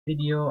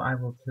video I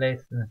will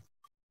place the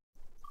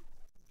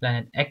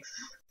planet X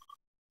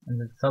in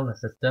the solar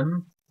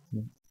system.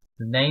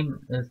 The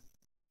name is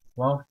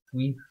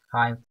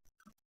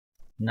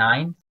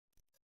 12359.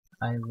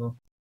 I will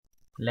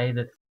place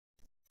it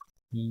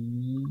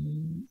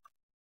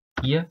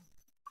here.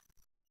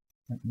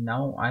 And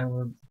now I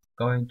will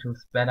going to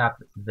speed up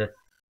this.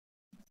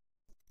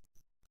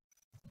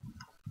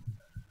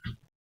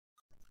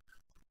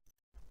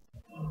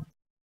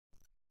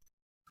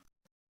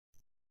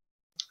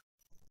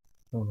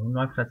 So, nun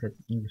läuft das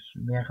jetzt in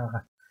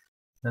mehrere.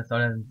 Das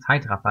soll ein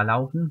Zeitraffer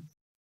laufen.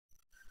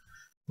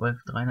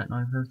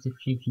 12359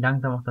 fliegt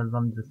langsam auf das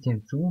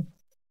Sonnensystem zu.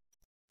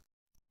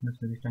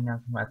 Müssen wir sich dann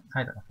ja mal als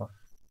Zeitraffer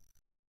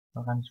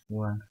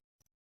voranspulen.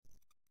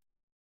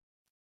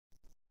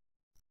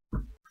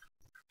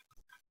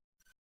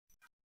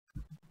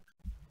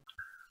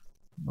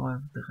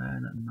 Läuft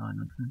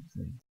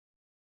 359.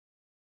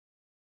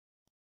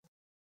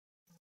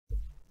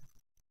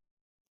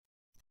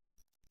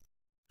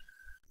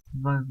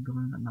 Wolf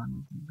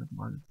 359,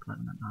 Wolf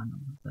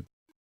 359.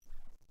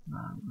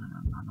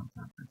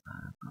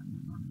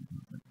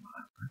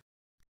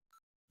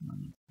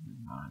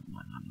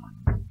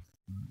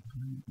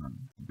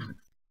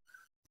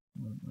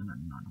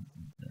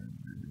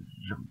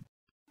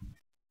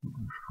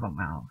 Komm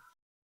auf.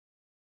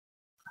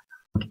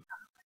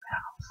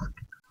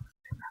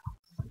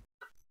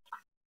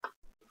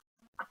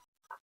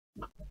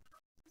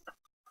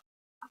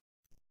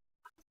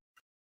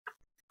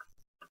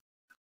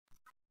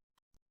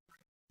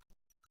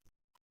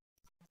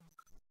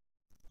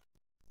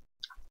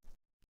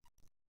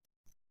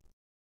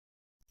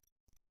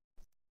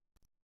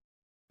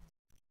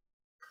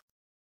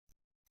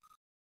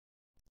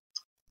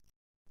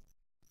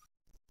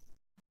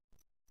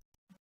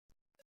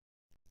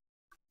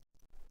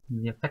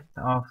 The effect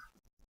of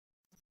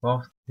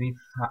Wolf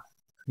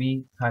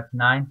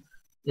 359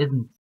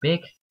 isn't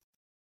big.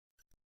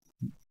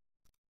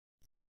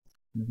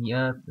 The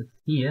Earth is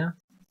here.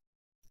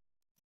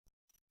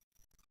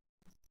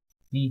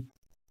 The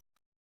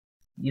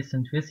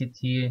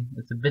eccentricity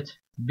is a bit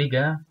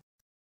bigger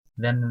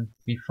than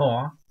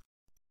before,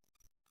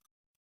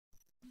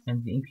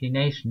 and the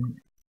inclination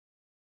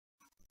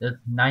is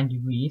 9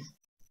 degrees.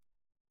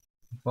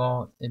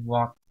 Before it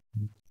was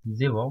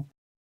 0.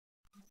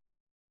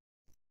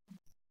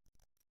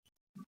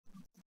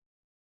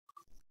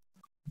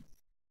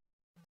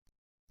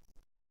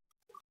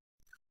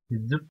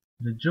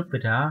 The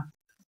Jupiter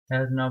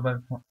has an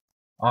orbit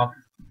of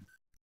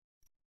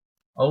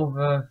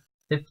over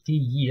 50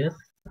 years.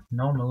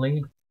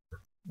 Normally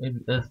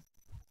it is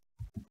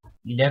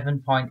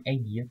 11.8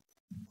 years.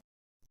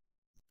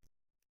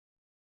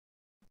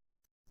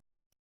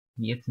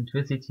 The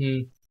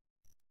eccentricity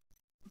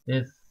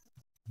is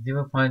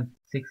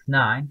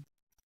 0.69,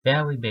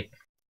 very big.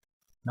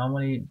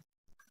 Normally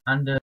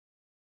under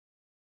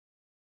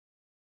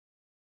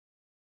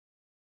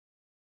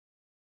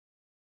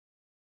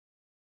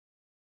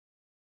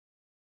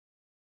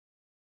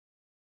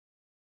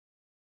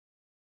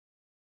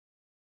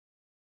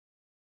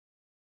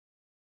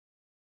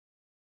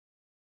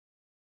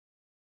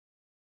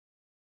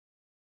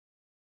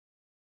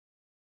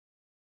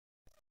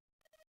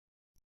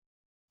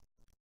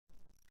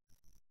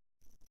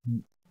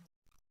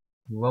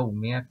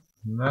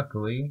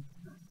Mercury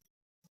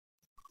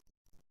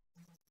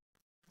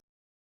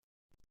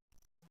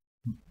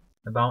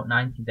about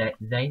 90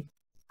 days.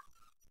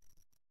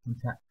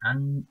 Unter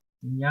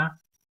Anja.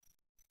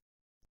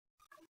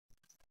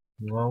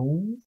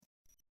 Whoa.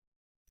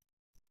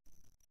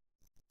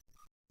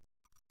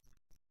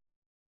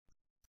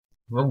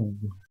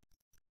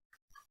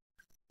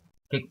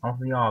 Kick off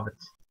the orbit.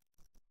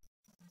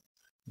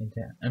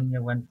 Unter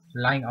Anja went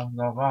flying off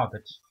the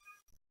orbit.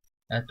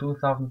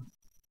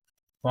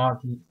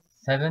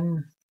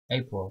 2047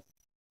 April.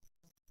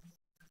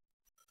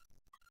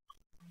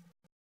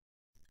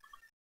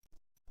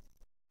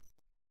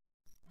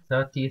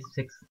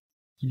 36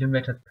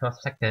 kilometers per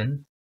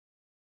second.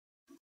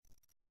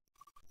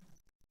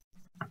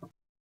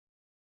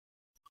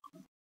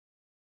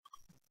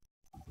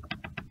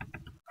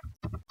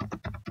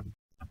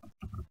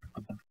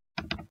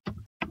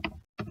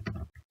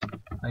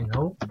 I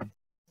hope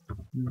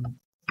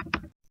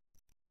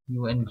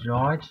you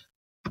enjoyed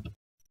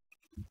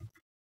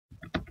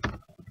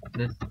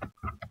this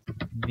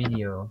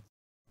video.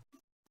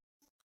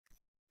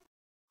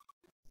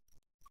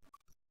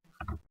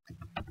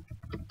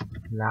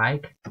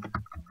 Like,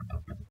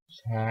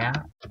 share,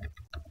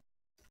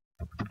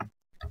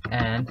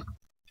 and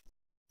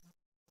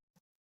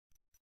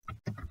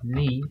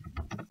leave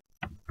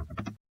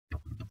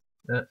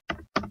a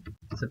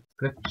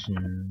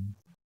subscription.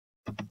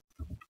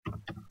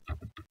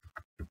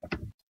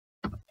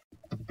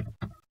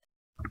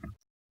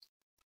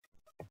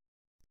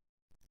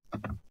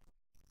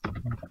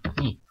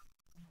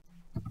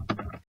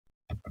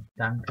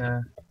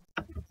 Danke.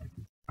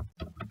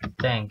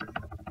 Thanks.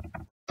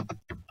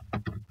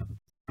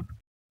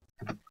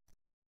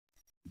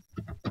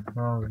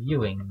 For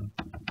viewing.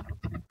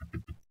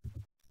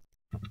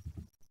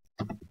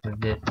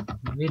 this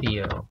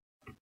video.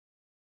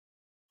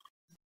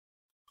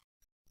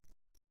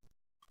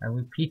 I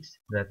repeat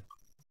that.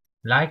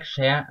 Like,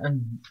 share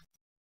and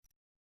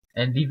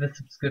leave a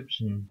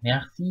subscription.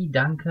 Merci,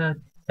 danke,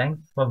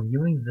 thanks for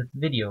viewing this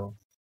video.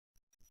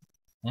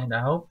 And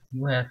I hope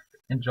you have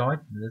enjoyed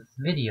this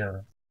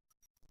video.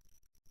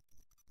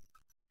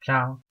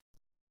 Ciao.